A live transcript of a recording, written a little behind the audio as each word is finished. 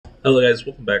Hello guys,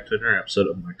 welcome back to another episode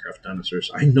of Minecraft Dinosaurs.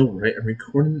 I know, right? I'm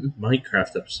recording a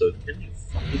Minecraft episode. Can you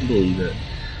fucking believe it?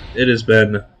 It has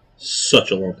been such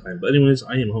a long time. But anyways,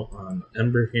 I am on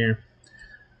Ember here,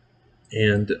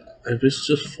 and I was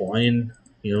just flying,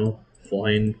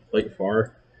 flying quite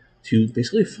far to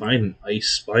basically find an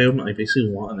ice biome. I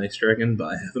basically want an ice dragon, but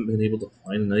I haven't been able to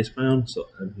find an ice biome, so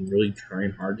I'm really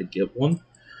trying hard to get one,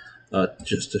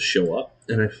 just to show up.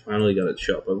 And I finally got it to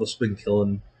show up. I've also been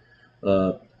killing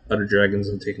uh, other dragons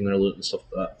and taking their loot and stuff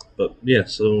like that. But yeah,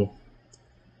 so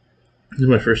this is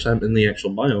my first time in the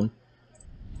actual biome,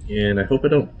 and I hope I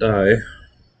don't die.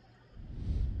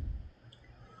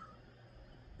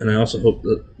 And I also hope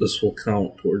that this will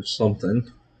count towards something,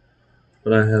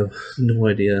 but I have no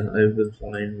idea. I've been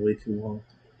flying way too long.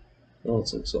 Oh,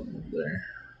 it's like something over there.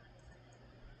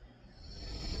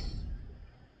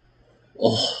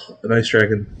 Oh, an ice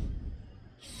dragon.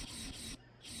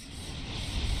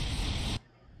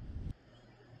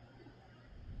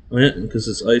 Oh yeah, because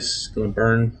this ice is gonna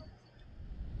burn.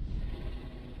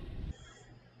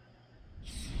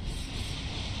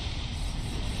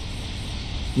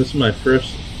 This is my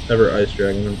first ever ice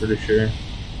dragon, I'm pretty sure.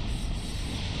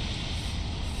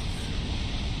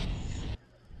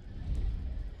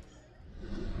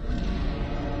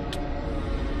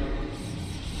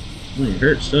 Oh, he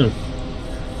hurts too.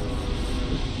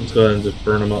 Let's go ahead and just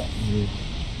burn him up and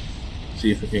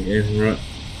see if we can get anything right.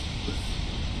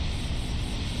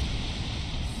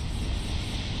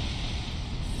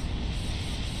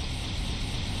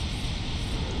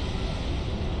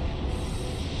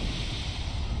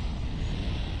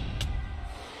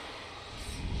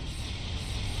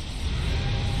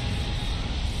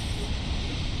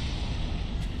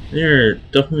 They're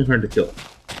definitely hard to kill.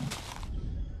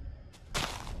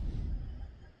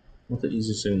 Not the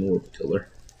easiest thing in the world to kill her.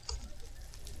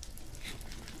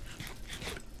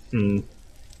 And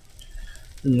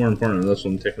more important than this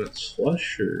one, taking its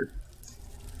flesh, or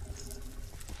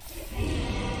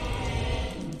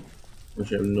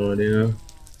which I have no idea.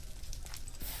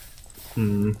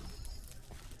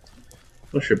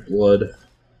 Flesh or blood?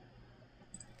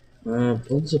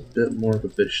 Blood's a bit more of a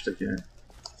bitch to get.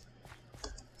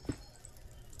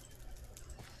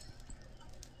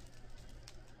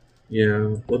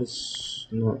 Yeah, blood's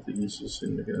not the easiest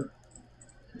thing to get.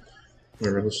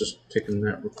 Whatever, let's just take a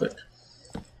nap real quick.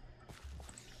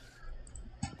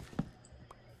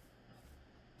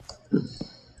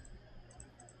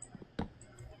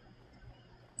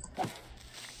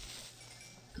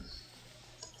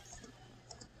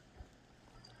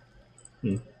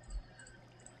 I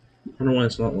don't know why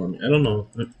it's not letting me. I don't know.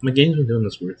 My game's been doing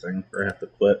this weird thing where I have to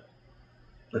quit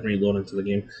and reload into the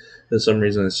game. For some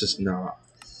reason, it's just not.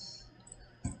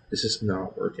 It's just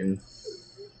not working.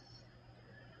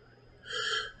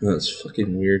 That's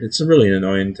fucking weird. It's really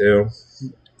annoying too.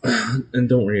 And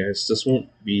don't worry, guys. This won't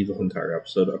be the entire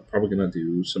episode. I'm probably gonna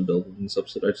do some building in this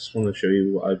episode. I just want to show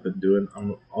you what I've been doing.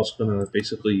 I'm also gonna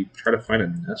basically try to find a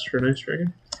nest for an ice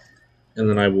dragon, and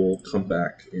then I will come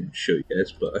back and show you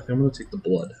guys. But I think I'm gonna take the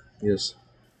blood because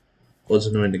blood's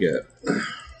annoying to get.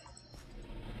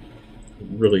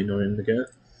 Really annoying to get.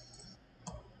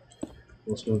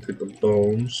 I'm also gonna take the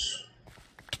bones.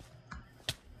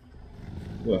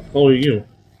 What the hell are you?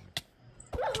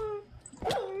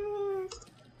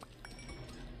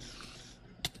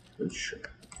 Good shit.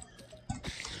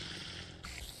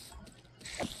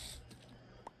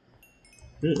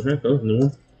 Ooh, heck, that was new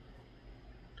one.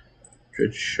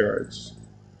 Dread shards.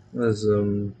 That's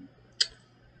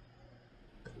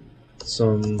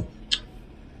some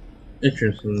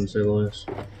interesting, to say the least.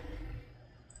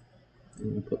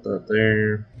 Put that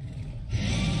there.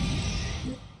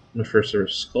 My first ever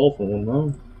skull for one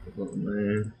though. Put that in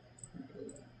there.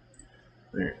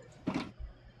 There.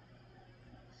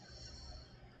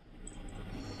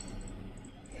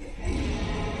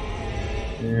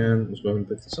 And let's go ahead and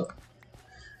pick this up.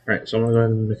 Alright, so I'm gonna go ahead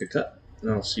and make a cut.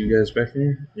 And I'll see you guys back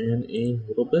here in a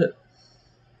little bit.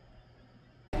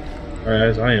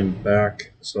 Alright guys, I am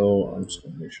back. So I'm just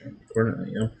gonna make sure I'm recording. There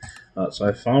you go. So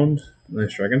I found a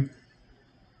nice dragon.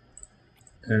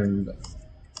 And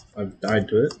I've died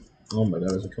to it. Oh my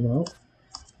god, is it coming out?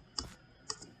 I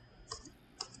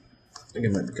think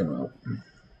it might be coming out.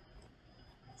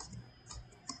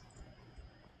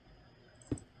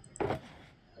 I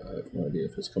have no idea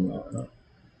if it's coming out or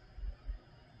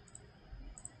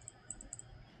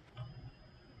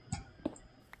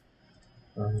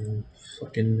not. I'm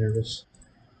fucking nervous.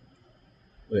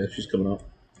 Oh yeah, she's coming out.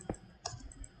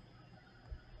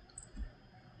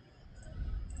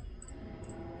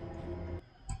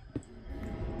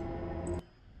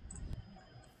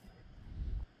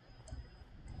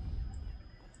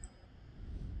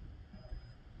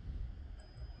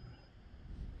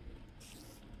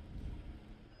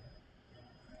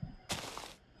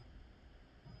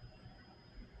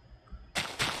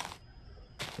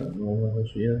 I don't know where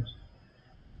she is.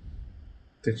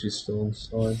 I think she's still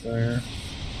inside there.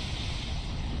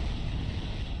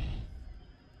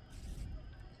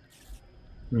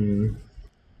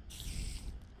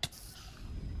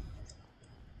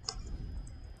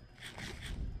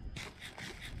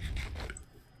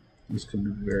 This could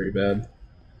be very bad.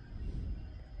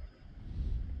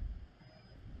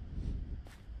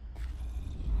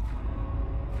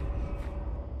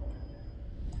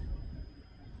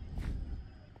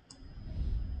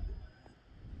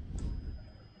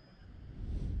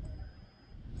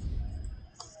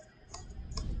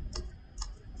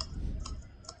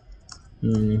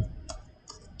 I'm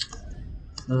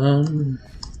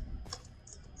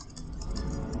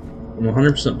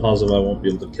 100% positive I won't be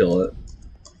able to kill it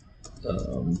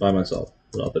by myself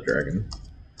without the dragon.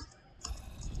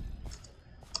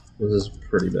 This is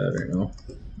pretty bad right now.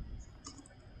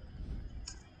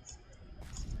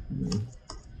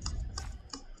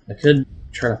 I could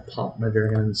try to pop my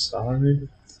dragon inside.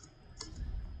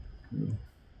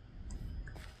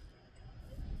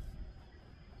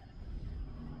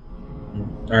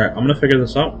 Alright, I'm gonna figure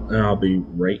this out and I'll be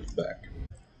right back.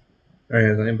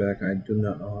 Alright guys, I'm back. I do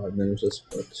not know how I managed this,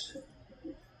 but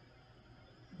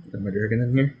got my dragon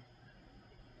in here.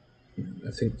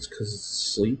 I think it's because it's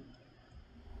asleep.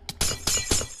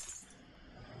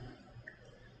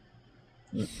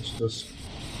 Let's just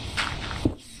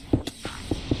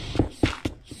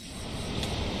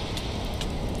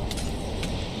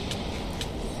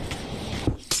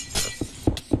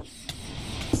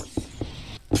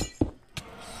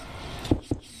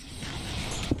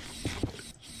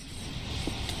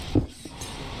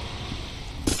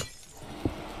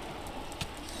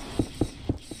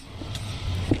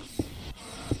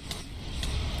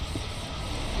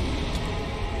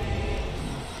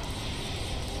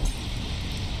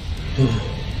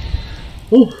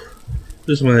oh,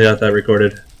 just when I got that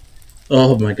recorded.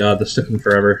 Oh my god, this took me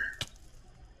forever.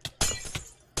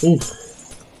 Oh,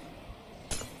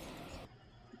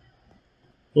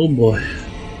 oh boy.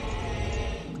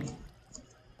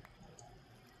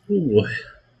 Oh boy.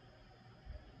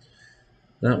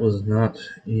 That was not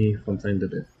a fun thing to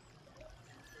do.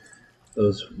 That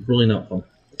was really not fun.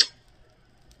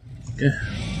 Okay.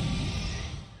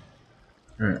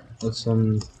 Alright, let's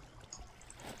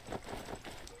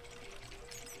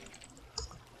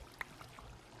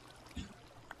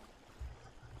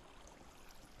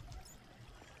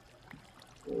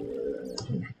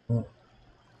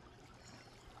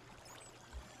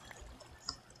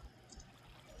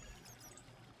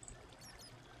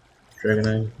Dragon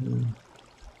Egg.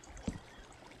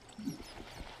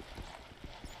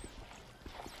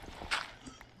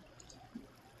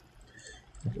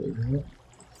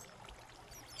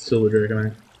 Silver Dragon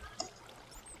Egg.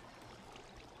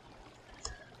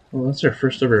 Well, that's our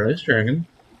first ever ice dragon.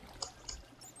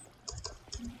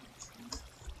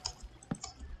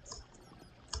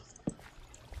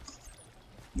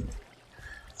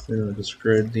 We're gonna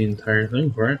describe the entire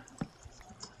thing for it.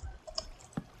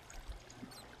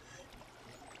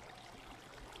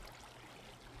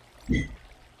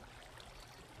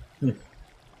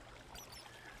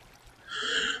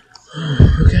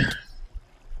 Okay.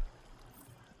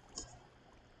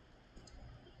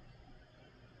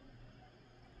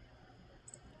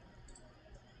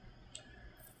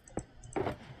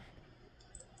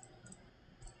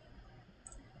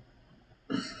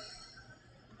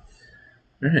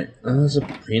 Alright, that's a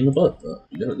pain in the butt, but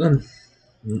we got it done.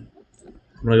 I'm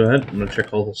gonna go ahead, I'm gonna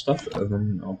check all the stuff, and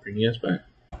then I'll bring you guys back.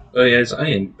 Okay guys, I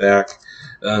am back.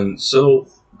 So,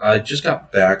 I just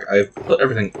got back. I've put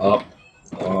everything up.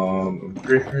 I'm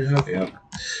pretty happy. Yeah.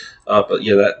 But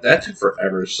yeah, that took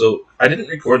forever. So, I didn't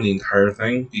record the entire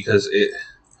thing, because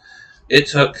it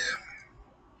took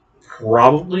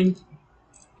probably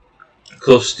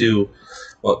close to,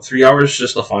 what, 3 hours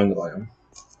just to find the biome.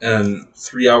 And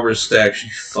 3 hours to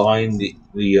actually find the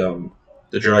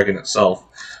dragon itself.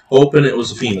 Hoping it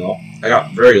was a female. I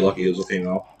got very lucky it was a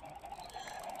female.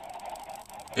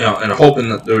 You know, and hoping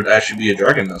that there would actually be a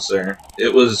dragon nest there.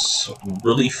 It was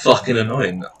really fucking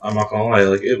annoying. I'm not gonna lie,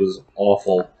 like, it was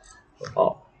awful.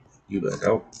 Oh, you back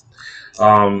out.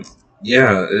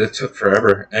 Yeah, it took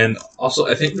forever. And also,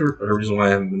 I think the reason why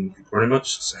I haven't been recording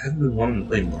much is I haven't been wanting to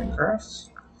play Minecraft.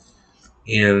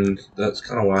 And that's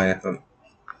kind of why I haven't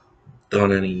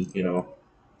done any, you know,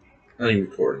 any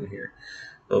recording here.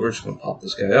 So we're just gonna pop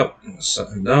this guy up and set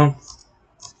him down.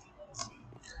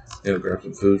 Gonna grab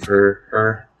some food for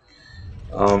her.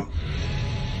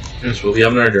 And so we'll be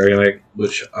having our dragon egg,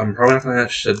 which I'm probably not gonna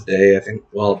hatch today. I think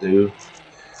what I'll do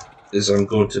is I'm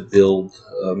going to build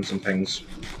some things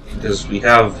because we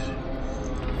have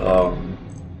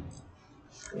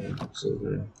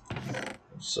Silver.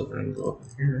 Silver and go up in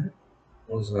here, right?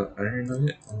 What is that? Iron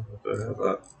nugget? I don't know if I have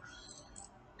that.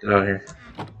 Get out of here.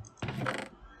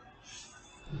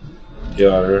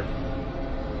 Get out of here.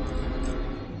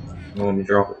 Don't let me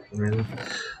drop it for some reason.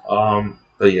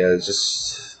 But yeah, it's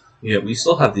just, yeah, we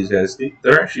still have these guys.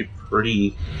 They're actually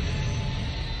pretty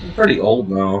old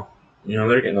now. You know,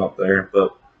 they're getting up there,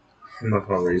 but I'm not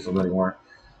gonna raise them anymore.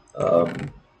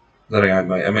 Then I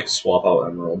might swap out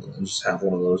Emerald and just have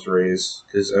one of those raised,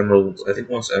 because Emerald, I think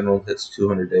once Emerald hits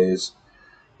 200 days,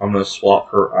 I'm gonna swap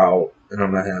her out and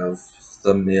I'm gonna have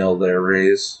the male there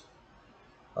raised,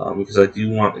 because I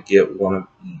do want to get one of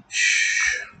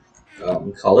each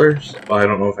colors, but I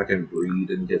don't know if I can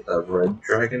breed and get that red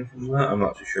dragon from that. I'm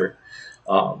not too sure.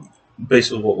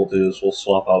 Basically, what we'll do is we'll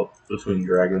swap out between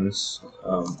dragons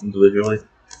individually.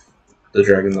 The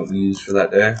dragon that we use for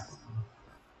that day.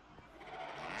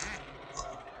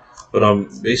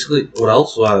 But basically, what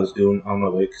else I was doing on my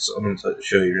way, because I'm going to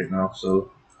show you right now.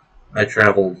 So I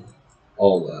traveled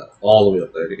all the way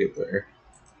up there to get there,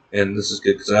 and this is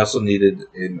good because I also needed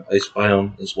an ice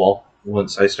biome as well.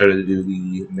 Once I started to do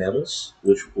the mammals,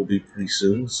 which will be pretty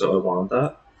soon, so I wanted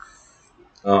that.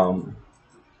 And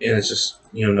it's just,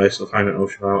 you know, nice to find an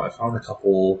ocean biome. I found a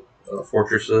couple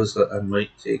fortresses that I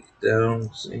might take down.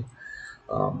 We'll see.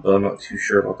 But I'm not too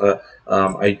sure about that.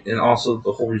 And also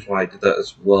the whole reason why I did that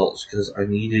as well is because I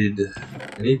needed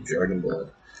dragon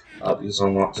blood, because I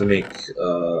want to make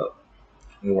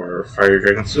more fire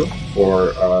dragon steel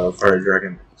or fire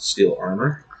dragon steel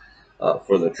armor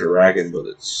for the dragon, but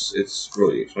it's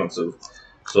really expensive,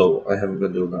 so I haven't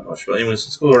been doing that much. But anyways,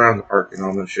 let's go around the park and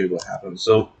I'm going to show you what happened.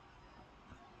 So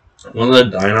one of the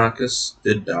Dinosaurs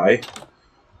did die.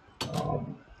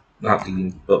 Not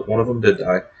Dean, but one of them did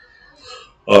die.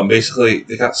 Basically,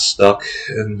 they got stuck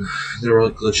and they were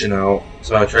like glitching out.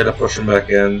 So I tried to push them back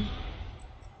in.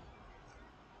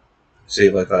 See,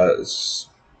 like that is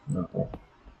no.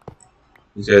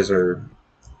 These guys are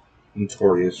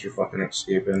notorious for fucking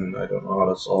escaping. I don't know how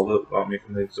to solve it without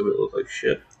making the exhibit look like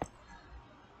shit.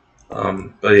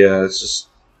 But yeah, it's just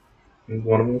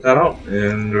one of them got out,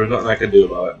 and there was nothing I could do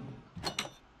about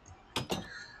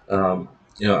it.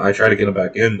 You know, I tried to get him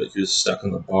back in, but he was stuck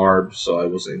in the barb, so I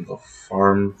wasn't able to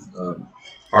farm,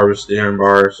 harvest the iron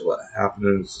bar. So what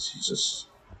happened is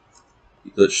he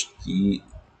glitched the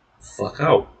fuck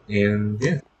out, and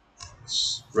yeah,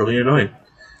 it's really annoying.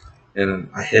 And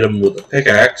I hit him with a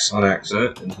pickaxe on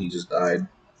accident, and he just died.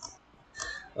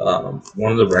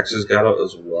 One of the Rexes got out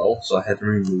as well, so I had to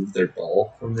remove their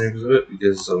ball from the exhibit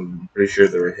because I'm pretty sure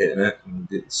they were hitting it and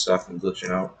getting stuck and glitching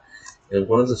out. And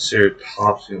one of the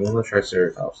Ceratops, one of the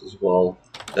Triceratops as well,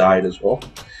 died as well.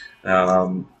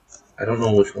 I don't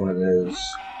know which one it is,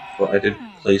 but I did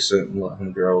place it and let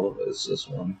him grow. It's this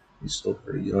one. He's still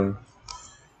pretty young.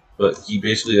 But he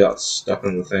basically got stuck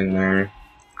in the thing there.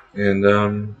 And,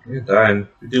 yeah, died.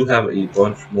 We do have a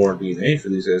bunch more DNA for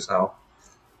these guys now,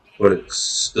 but it's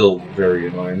still very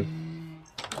annoying.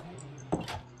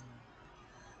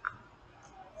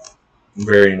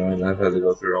 Very annoying. I've had to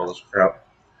go through all this crap.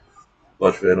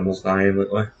 Bunch of animals dying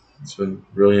lately. It's been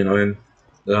really annoying.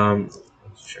 Let's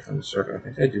check on the circle. I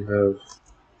think I do have.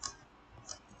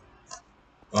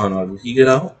 Oh no, did he get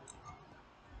out?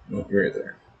 No, you're right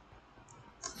there.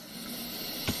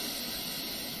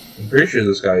 I'm pretty sure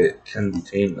this guy can be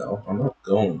tamed though. I'm not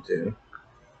going to.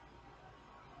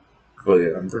 But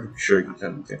yeah, I'm pretty sure he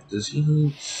can be tamed. Does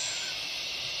he?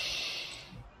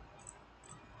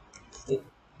 Oh.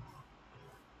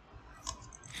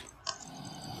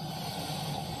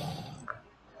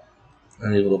 I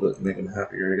need a little bit to make him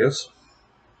happier, I guess.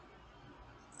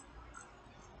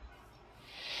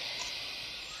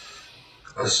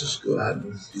 Let's just go ahead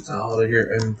and get the hell out of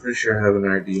here. I'm pretty sure I have an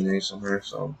DNA somewhere,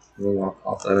 so we'll want to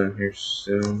pop that in here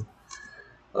soon.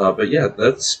 But yeah,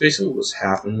 that's basically what's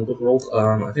happened with the world.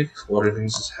 I think a lot of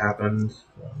things has happened.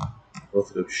 We'll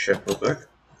have to go check real quick.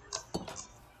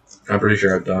 I'm pretty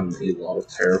sure I've done a lot of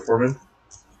terraforming.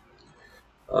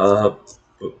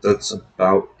 But that's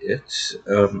about it.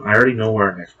 I already know where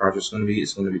our next project's going to be.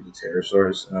 It's going to be the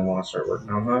Dinosaurs, and I want to start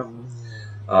working on that.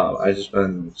 I've just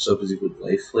been so busy with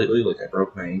life lately. Like, I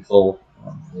broke my ankle.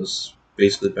 Was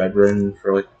basically bedridden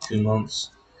for like 2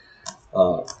 months.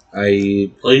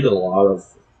 I played a lot of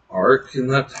Ark in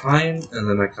that time, and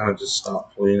then I kind of just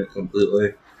stopped playing it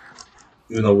completely.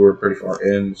 Even though we were pretty far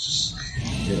in, it's just,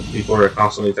 you know, people are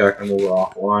constantly attacking when we're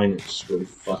offline. It's just really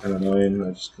fucking annoying.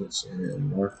 I just couldn't stand it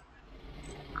anymore.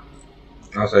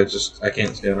 Also, I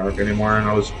can't stand Ark anymore, and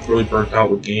I was really burnt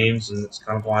out with games, and that's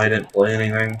kind of why I didn't play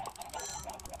anything.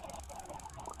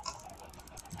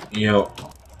 You know,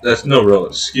 that's no real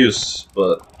excuse,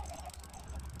 but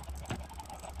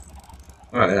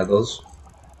I had those.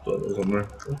 Put those on there.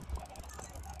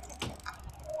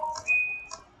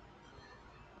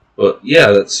 But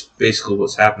yeah, that's basically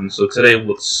what's happened. So today,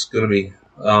 what's gonna be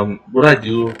what I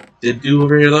did do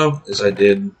over here though is I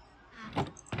did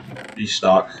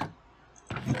restock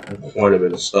quite a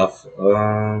bit of stuff.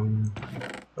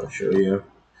 I'll show you.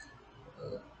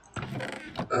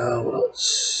 What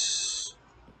else?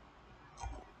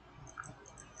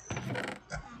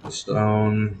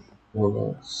 Stone. What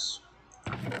else?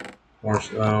 More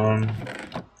stone.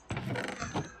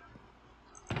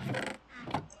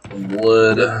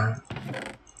 Wood.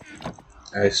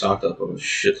 I stocked up on a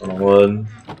shit ton of wood.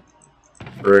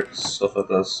 Bricks, stuff like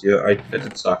this. Yeah, I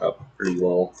did stock up pretty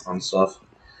well on stuff.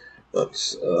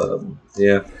 But,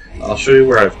 yeah. I'll show you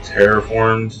where I've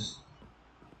terraformed.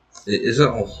 It isn't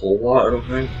a whole lot, I don't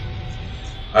think.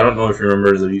 I don't know if you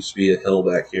remember, there used to be a hill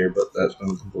back here, but that's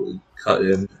been completely cut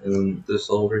in. And this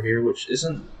hill over here, which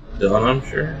isn't done, I'm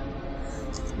sure.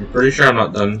 I'm pretty sure I'm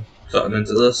not done cutting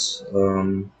into this.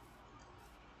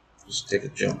 Just take a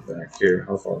jump back here.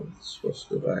 How far am I supposed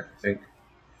to go back? I think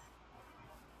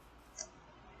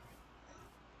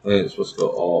it's supposed to go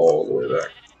all the way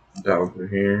back down through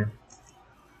here.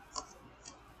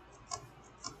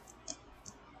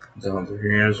 Down through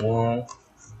here as well.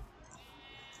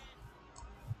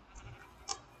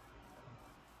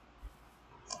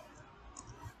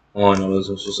 All I know is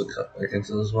I'm supposed to cut back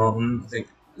into this mountain. I think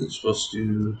it's supposed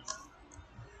to...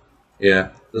 Yeah,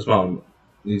 this mountain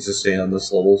needs to stay on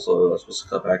this level, so I'm supposed to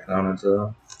cut back down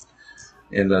into...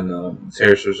 And then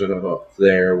terraces are going to go up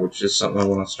there, which is something I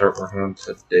want to start working on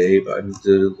today, but I need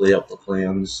to lay out the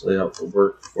plans, lay out the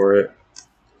work for it.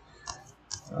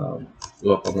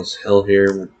 Go up on this hill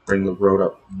here, we'll bring the road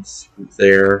up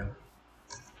there.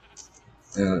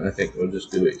 And I think we'll just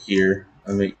do it here.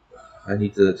 I need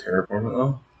to terraform it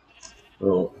though.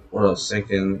 So what I was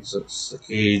thinking, since the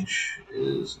cage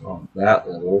is on that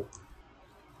level,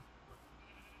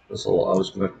 this level I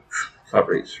was going to cut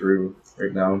right through,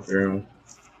 right down through,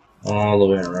 all the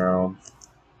way around.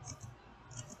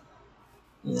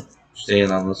 Yeah,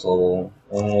 staying on this level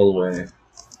all the way.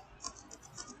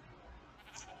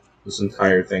 This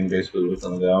entire thing basically was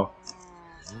going to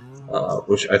go.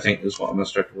 Which I think is what I'm going to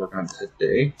start to work on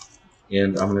today.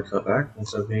 And I'm going to cut back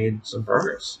once I've made some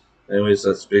progress. Anyways,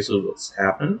 that's basically what's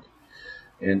happened.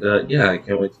 And yeah, I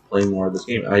can't wait to play more of this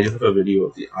game. I do have a video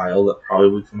of the Isle that probably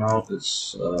would come out.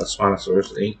 It's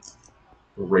Dinosaurs. It ain't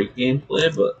great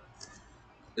gameplay, but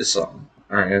it's something.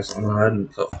 Alright guys, I'm going to go ahead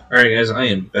and cut. Alright guys, I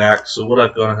am back. So what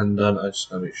I've gone ahead and done, I just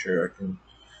got to make sure I can...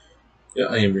 Yeah,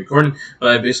 I am recording. But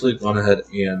I basically gone ahead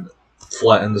and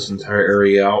flattened this entire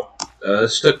area out.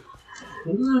 It took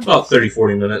about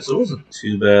 30-40 minutes. It wasn't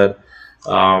too bad.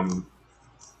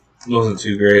 It wasn't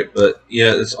too great, but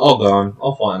yeah, it's all gone,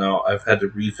 all flattened out. I've had to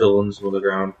refill in some of the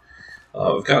ground.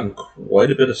 I've gotten quite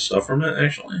a bit of stuff from it,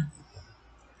 actually.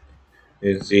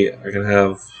 You can see I can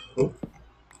have,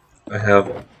 I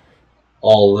have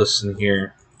all this in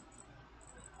here,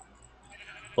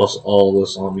 plus all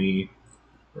this on me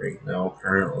right now,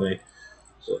 currently.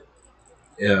 So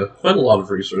yeah, quite a lot of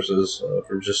resources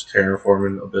for just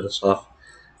terraforming a bit of stuff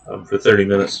for 30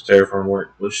 minutes of terraform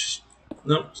work, which,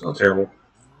 no, it's not terrible.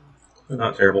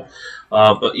 Not terrible.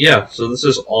 But yeah, so this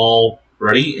is all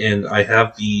ready, and I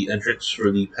have the entrance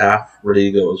for the path ready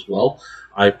to go as well.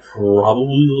 I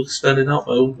probably will extend it out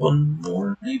by one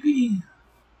more, maybe?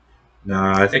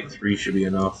 Nah, I think 3 should be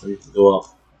enough. 3 can go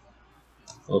up.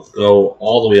 Let's go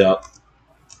all the way up.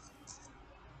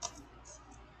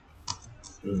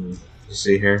 Let's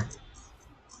see here.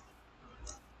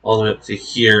 All the way up to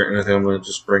here, and I think I'm going to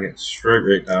just bring it straight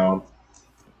right down.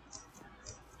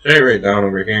 Straight right down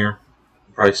over here.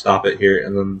 Probably stop it here,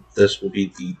 and then this will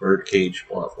be the birdcage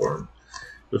platform,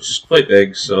 which is quite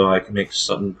big, so I can make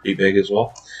something pretty big as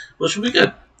well, which will be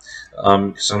good.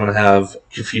 Because I'm going to have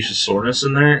Confuciusaurus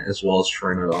in there, as well as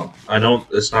Pteranodon. I know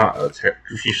it's not a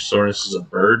Confuciusaurus is a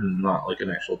bird and not like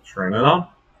an actual Pteranodon,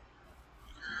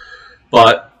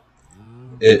 but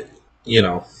it, you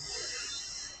know,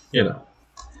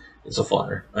 it's a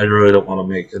flyer. I really don't want to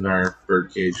make another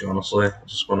birdcage, honestly. I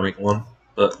just want to make one.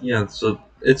 But yeah, so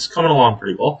it's coming along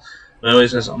pretty well.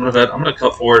 Anyways, guys, I'm gonna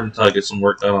cut forward until I get some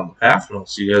work done on the path, and I'll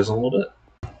see you guys in a little bit.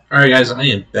 Alright guys, I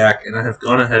am back, and I have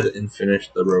gone ahead and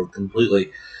finished the road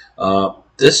completely.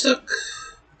 This took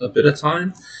a bit of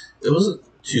time. It wasn't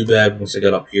too bad once I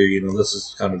got up here. You know, this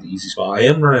is kind of the easy spot. I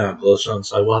am running out of glowstone,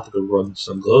 so I will have to go run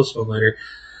some glowstone later.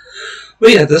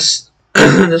 But yeah, this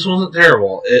this wasn't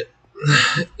terrible.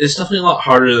 It's definitely a lot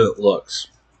harder than it looks.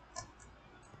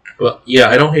 But yeah,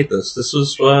 I don't hate this. This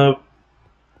was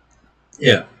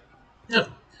yeah.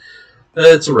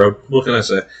 It's a road. What can I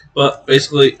say? But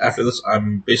basically, after this,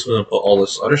 I'm basically going to put all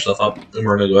this other stuff up, and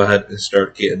we're going to go ahead and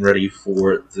start getting ready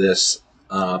for this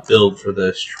build for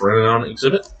this Pteranodon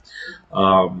exhibit.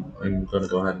 I'm going to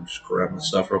go ahead and just grab my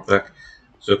stuff real quick,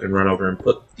 so I can run over and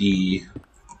put the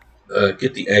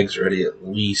get the eggs ready at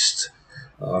least.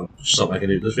 Something I can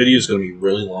do. This video is going to be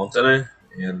really long today,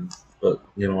 but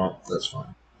you know what? That's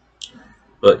fine.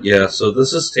 But yeah, so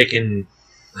this is taking,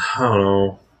 I don't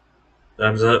know,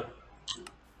 time's up.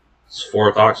 It's 4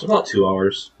 o'clock, so about 2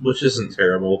 hours, which isn't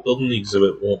terrible. Building the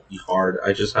exhibit won't be hard.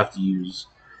 I just have to use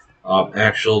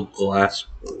actual glass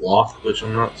block, which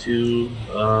I'm not too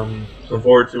looking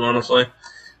forward to, honestly,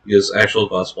 because actual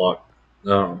glass block,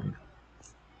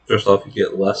 first off, you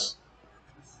get less,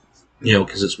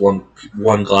 because it's one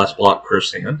glass block per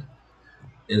stand,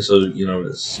 and so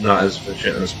it's not as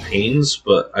efficient as panes,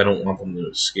 but I don't want them to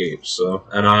escape. So,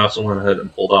 and I also went ahead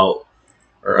and pulled out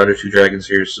our other 2 dragons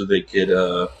here so they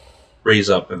could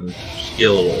raise up and get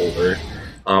a little older.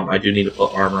 I do need to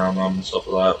put armor on them and stuff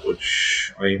like that,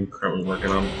 which I am currently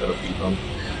working on. Gotta feed them.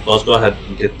 But let's go ahead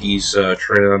and get these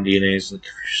Pteranodon DNAs and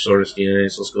Dinosaurs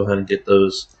DNAs. Let's go ahead and get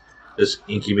those just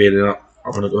incubated up.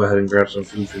 I'm gonna go ahead and grab some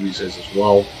food for these guys as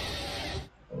well.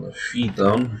 I'm gonna feed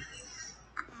them.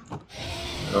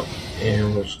 Oh,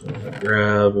 and we're just gonna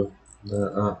grab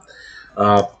that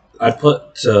up. I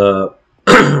put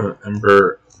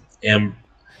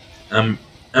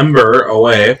Ember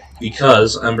away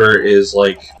because Ember is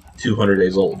like 200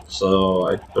 days old, so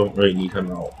I don't really need him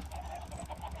out.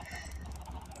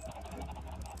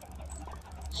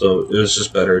 So it was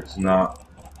just better to not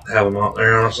have him out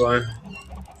there, honestly.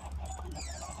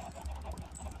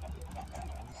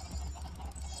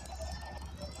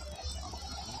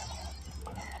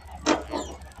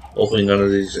 Hopefully none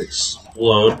of these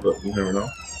explode, but you never know.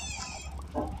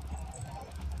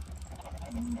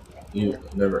 You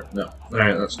never know.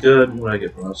 Alright, that's good. What did I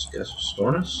get from this?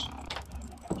 Gasostornus?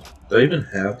 Do I even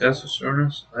have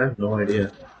Gasostornus? I have no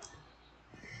idea.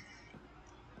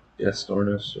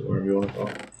 Gasostornus, or whatever you want to call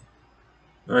it.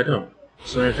 No, I don't.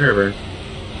 It's not a Terror.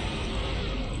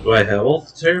 Do I have all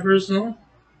the Terrors now?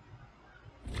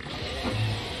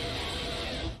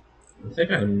 I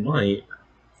think I might.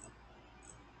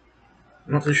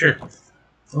 I'm not too sure.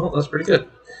 Well, that's pretty good.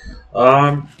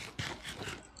 Alright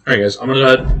guys, I'm gonna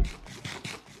go ahead.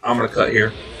 I'm gonna cut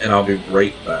here, and I'll be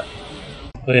right back.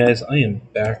 Okay guys, I am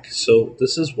back. So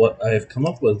this is what I've come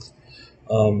up with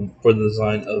for the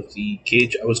design of the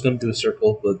cage. I was gonna do a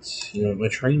circle, but my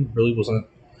train really wasn't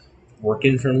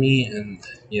working for me, and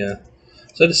yeah,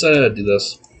 so I decided to do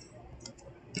this.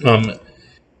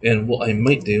 And what I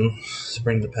might do is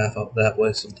bring the path up that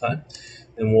way sometime.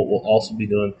 And what we'll also be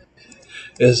doing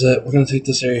is that we're going to take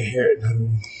this area here, and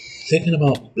I'm thinking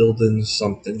about building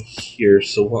something here.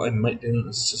 So what I might do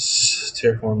is just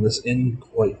terraform this in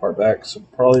quite far back, so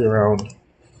probably around,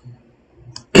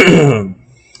 around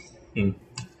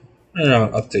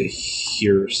up to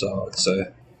here or so, I'd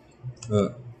say.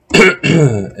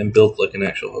 And build like an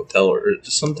actual hotel or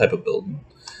just some type of building,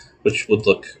 which would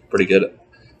look pretty good.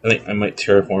 I think I might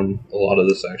terraform a lot of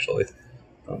this actually,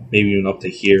 maybe even up to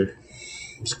here.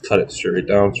 Just cut it straight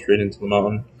down, straight into the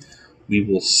mountain. We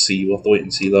will see. We'll have to wait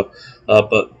and see though.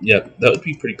 But yeah, that would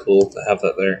be pretty cool to have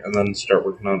that there, and then start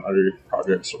working on other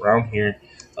projects around here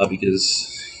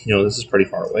because this is pretty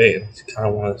far away, and I kind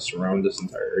of want to surround this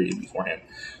entire area beforehand.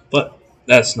 But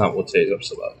that's not what today's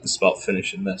episode is about. It's about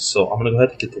finishing this. So I'm gonna go ahead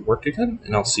and get to work again,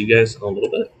 and I'll see you guys in a little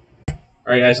bit.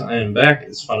 Alright guys, I am back.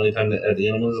 It's finally time to add the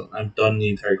animals. I've done the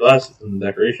entire glass and the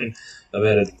decoration. I've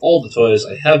added all the toys.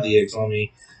 I have the eggs on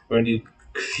me. We're going to do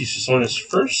Dinosaurs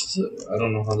first. I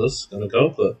don't know how this is going to go,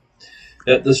 but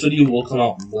yeah, this video will come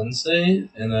out Wednesday,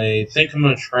 and I think I'm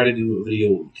going to try to do a video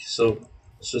a week. So,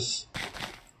 let's just...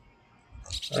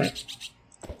 Alright.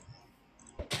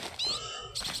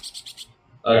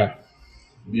 Okay.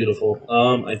 Beautiful.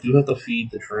 I do have to feed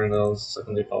the Pteranodons the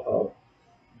second they pop out.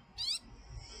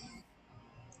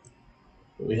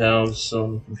 We have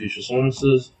some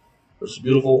Confuciusornuses, which is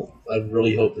beautiful. I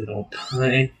really hope they don't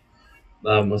die.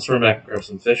 Let's run back and grab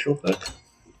some fish real quick.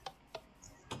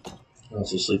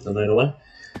 Also sleep the night away.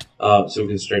 So we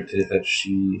can start to hatch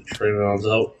the Pteranodons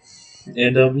out.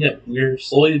 And yeah, we're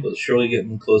slowly but surely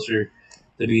getting closer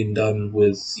to being done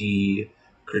with the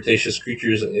Cretaceous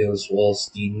creatures as well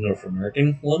as the North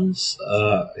American ones.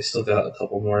 I still got a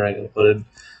couple more I gotta put in.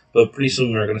 But pretty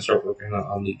soon we're going to start working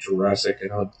on the Jurassic, and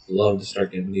I'd love to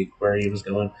start getting the aquariums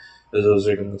going, because those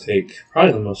are going to take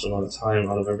probably the most amount of time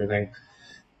out of everything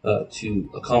to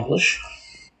accomplish.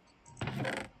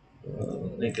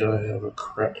 Thank God I have a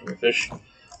crap ton of fish.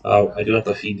 I do have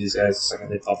to feed these guys the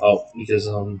second they pop out, because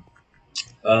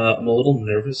I'm a little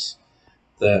nervous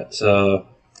that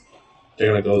they're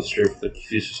gonna go straight for the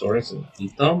Fusosaurus and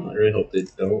eat them. I really hope they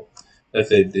don't. If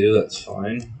they do, that's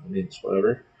fine. I mean, it's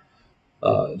whatever.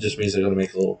 It just means they're gonna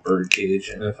make a little bird cage,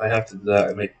 and if I have to do that,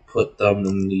 I may put them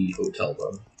in the hotel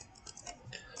room.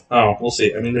 Oh, we'll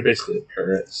see. I mean, they're basically a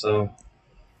parrot, so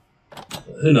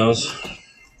who knows?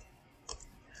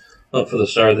 Up for the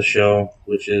star of the show,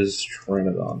 which is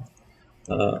Pteranodon.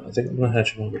 I think I'm gonna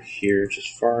hatch them over here,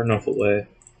 just far enough away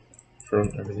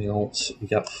from everything else. We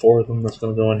got 4 of them that's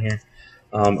gonna go in here.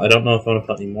 I don't know if I want to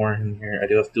put any more in here. I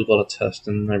do have to do a lot of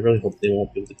testing. I really hope they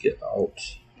won't be able to get out.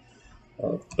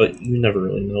 But you never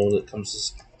really know when it comes to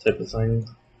this type of thing.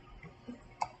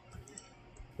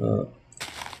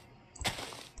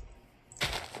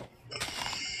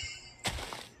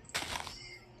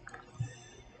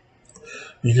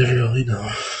 You never really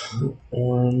know.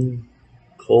 Warm,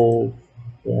 cold,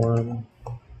 warm.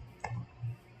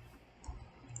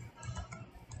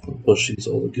 Push these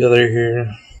all together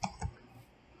here.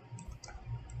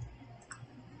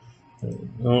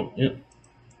 Oh, yep.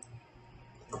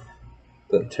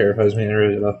 That terrifies me. I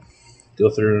really gotta go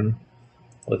through and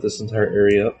light this entire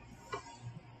area up.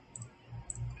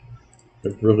 I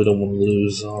really don't want to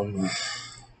lose all the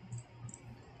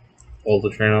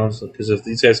Tyrannos, because if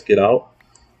these guys get out,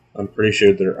 I'm pretty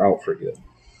sure they're out for good.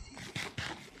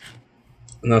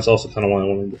 And that's also kind of why I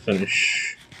wanted to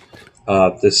finish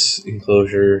this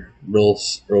enclosure real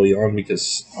early on,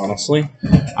 because honestly,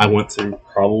 I went through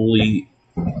probably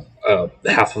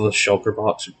half of a shulker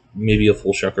box, maybe a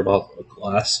full shulker box of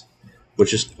glass,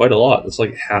 which is quite a lot. It's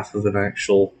like half of a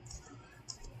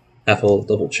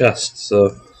double chest.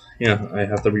 So yeah, I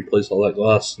have to replace all that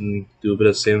glass and do a bit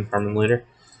of sand farming later,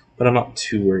 but I'm not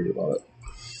too worried about it.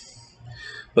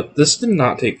 But this did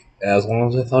not take as long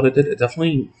as I thought it did. It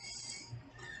definitely,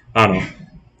 I don't know,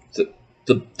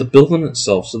 the building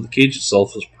itself, so the cage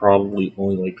itself was probably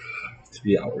only like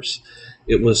 3 hours.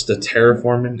 It was the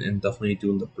terraforming and definitely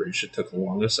doing the bridge that took the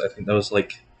longest. I think that was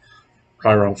like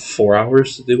probably around 4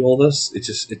 hours to do all this. It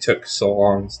took so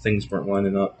long. Things weren't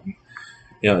lining up. And,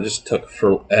 it just took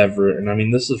forever. And I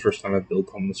mean, this is the first time I've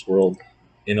built on this world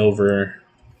in over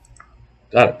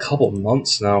a couple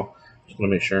months now. Just want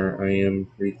to make sure I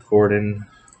am recording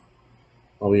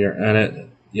while we are at it.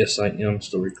 Yes, I am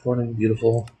still recording.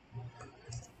 Beautiful.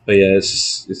 But yeah,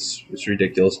 it's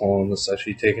ridiculous how long this is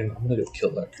actually taking. I'm gonna go kill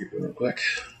that creeper real quick.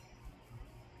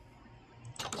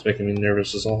 It's making me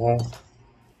nervous as all hell.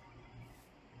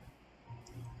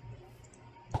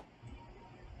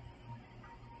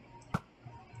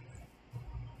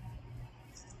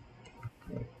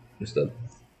 He's dead.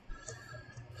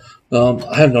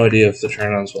 I have no idea if the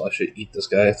Tyrannons will actually eat this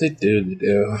guy. If they do, they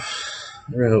do. I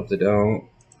really hope they don't.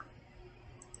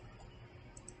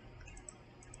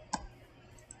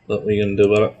 What are you gonna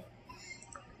do about it?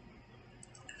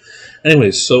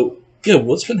 Anyways, so yeah,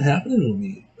 what's been happening with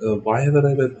me? Why haven't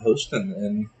I been posting?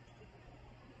 And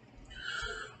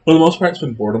for the most part, it's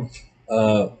been boredom.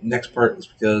 Next part is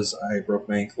because I broke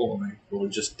my ankle and I really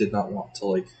just did not want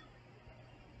to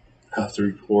have to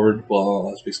record while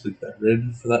I was basically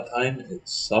bedridden for that time. It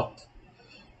sucked.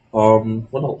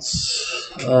 What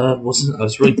else? I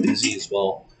was really busy as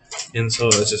well, and so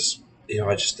I was just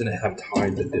I just didn't have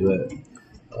time to do it.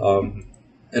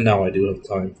 And now I do have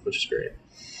time, which is great.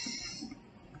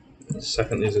 The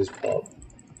second these is pop.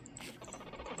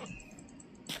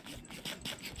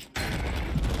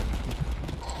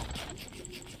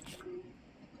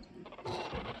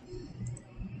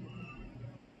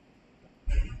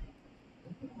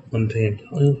 Untamed.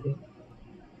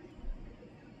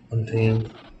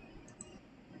 Untamed.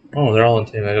 Oh, they're all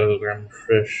untamed. I gotta go grab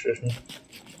fish.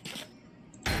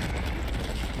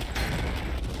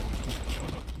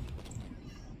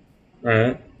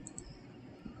 Alright.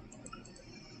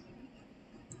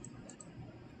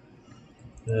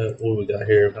 What we got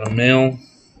here? Got a male.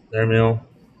 They're male.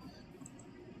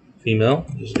 Female,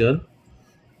 which is good.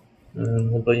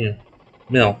 And what about you?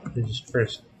 Male, Jesus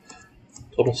Christ.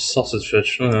 Total sausage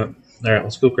fish. Alright,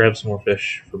 let's go grab some more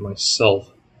fish for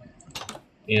myself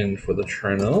and for the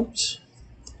Trinobes.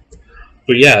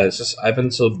 But yeah, it's just I've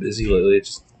been so busy lately, I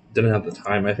just didn't have the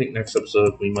time. I think next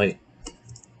episode we might.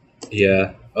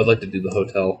 Yeah, I'd like to do the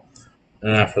hotel,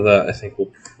 and after that, I think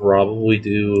we'll probably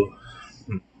do.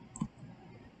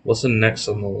 What's the next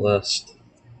on the list?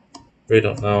 We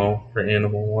don't know for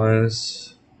animal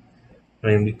wise. I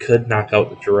mean, we could knock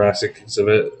out the Jurassic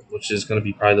exhibit, which is going to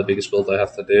be probably the biggest build I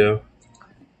have to do,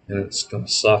 and it's going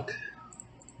to suck.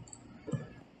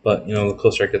 But, the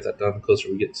closer I get that done, the closer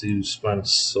we get to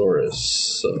Spinosaurus.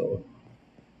 So,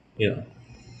 It's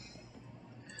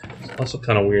also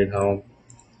kind of weird how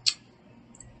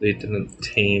they didn't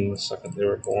tame the second they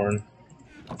were born.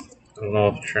 I don't know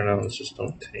if Turnouts just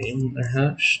don't tame their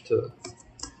hatch to.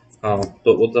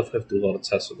 But we'll definitely have to do a lot of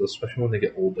tests with this, especially when they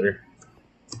get older.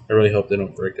 I really hope they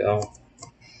don't break out.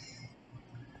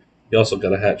 You also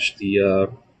gotta hatch the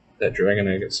that dragon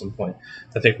egg at some point.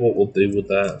 I think what we'll do with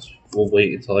that is we'll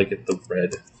wait until I get the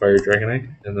red fire dragon egg,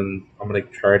 and then I'm gonna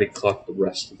try to collect the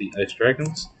rest of the ice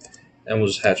dragons, and we'll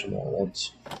just hatch them all at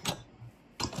once.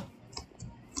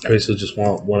 I basically just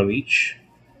want one of each.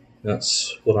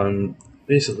 That's what I'm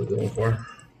basically going for.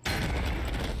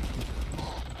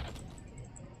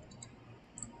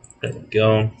 There we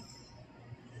go.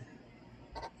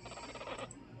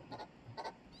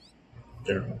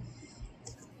 There.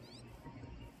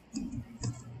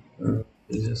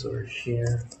 These guys over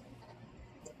here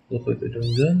look like they're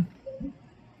doing good.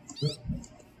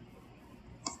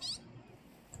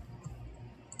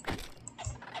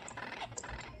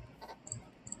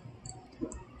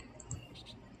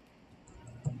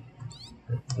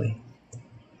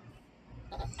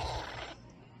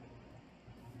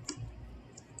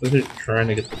 They're trying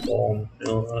to get the ball and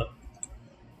all that.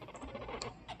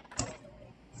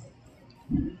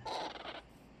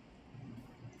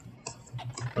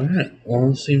 Alright,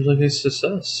 well, it seems like a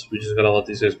success. We just gotta let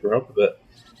these guys grow up a bit.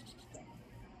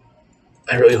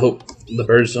 I really hope the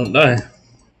birds don't die,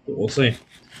 but we'll see.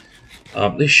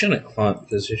 They shouldn't hunt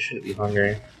because they shouldn't be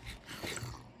hungry.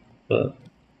 But,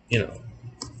 you know,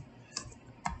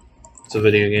 it's a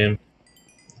video game.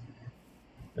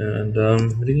 And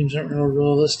video games aren't real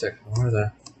realistic, are they?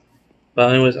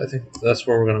 But anyways, I think that's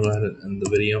where we're going to go ahead and end the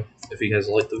video. If you guys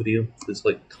liked the video, please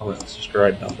like, comment, and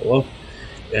subscribe down below.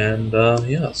 And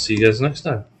yeah, I'll see you guys next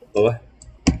time. Bye-bye.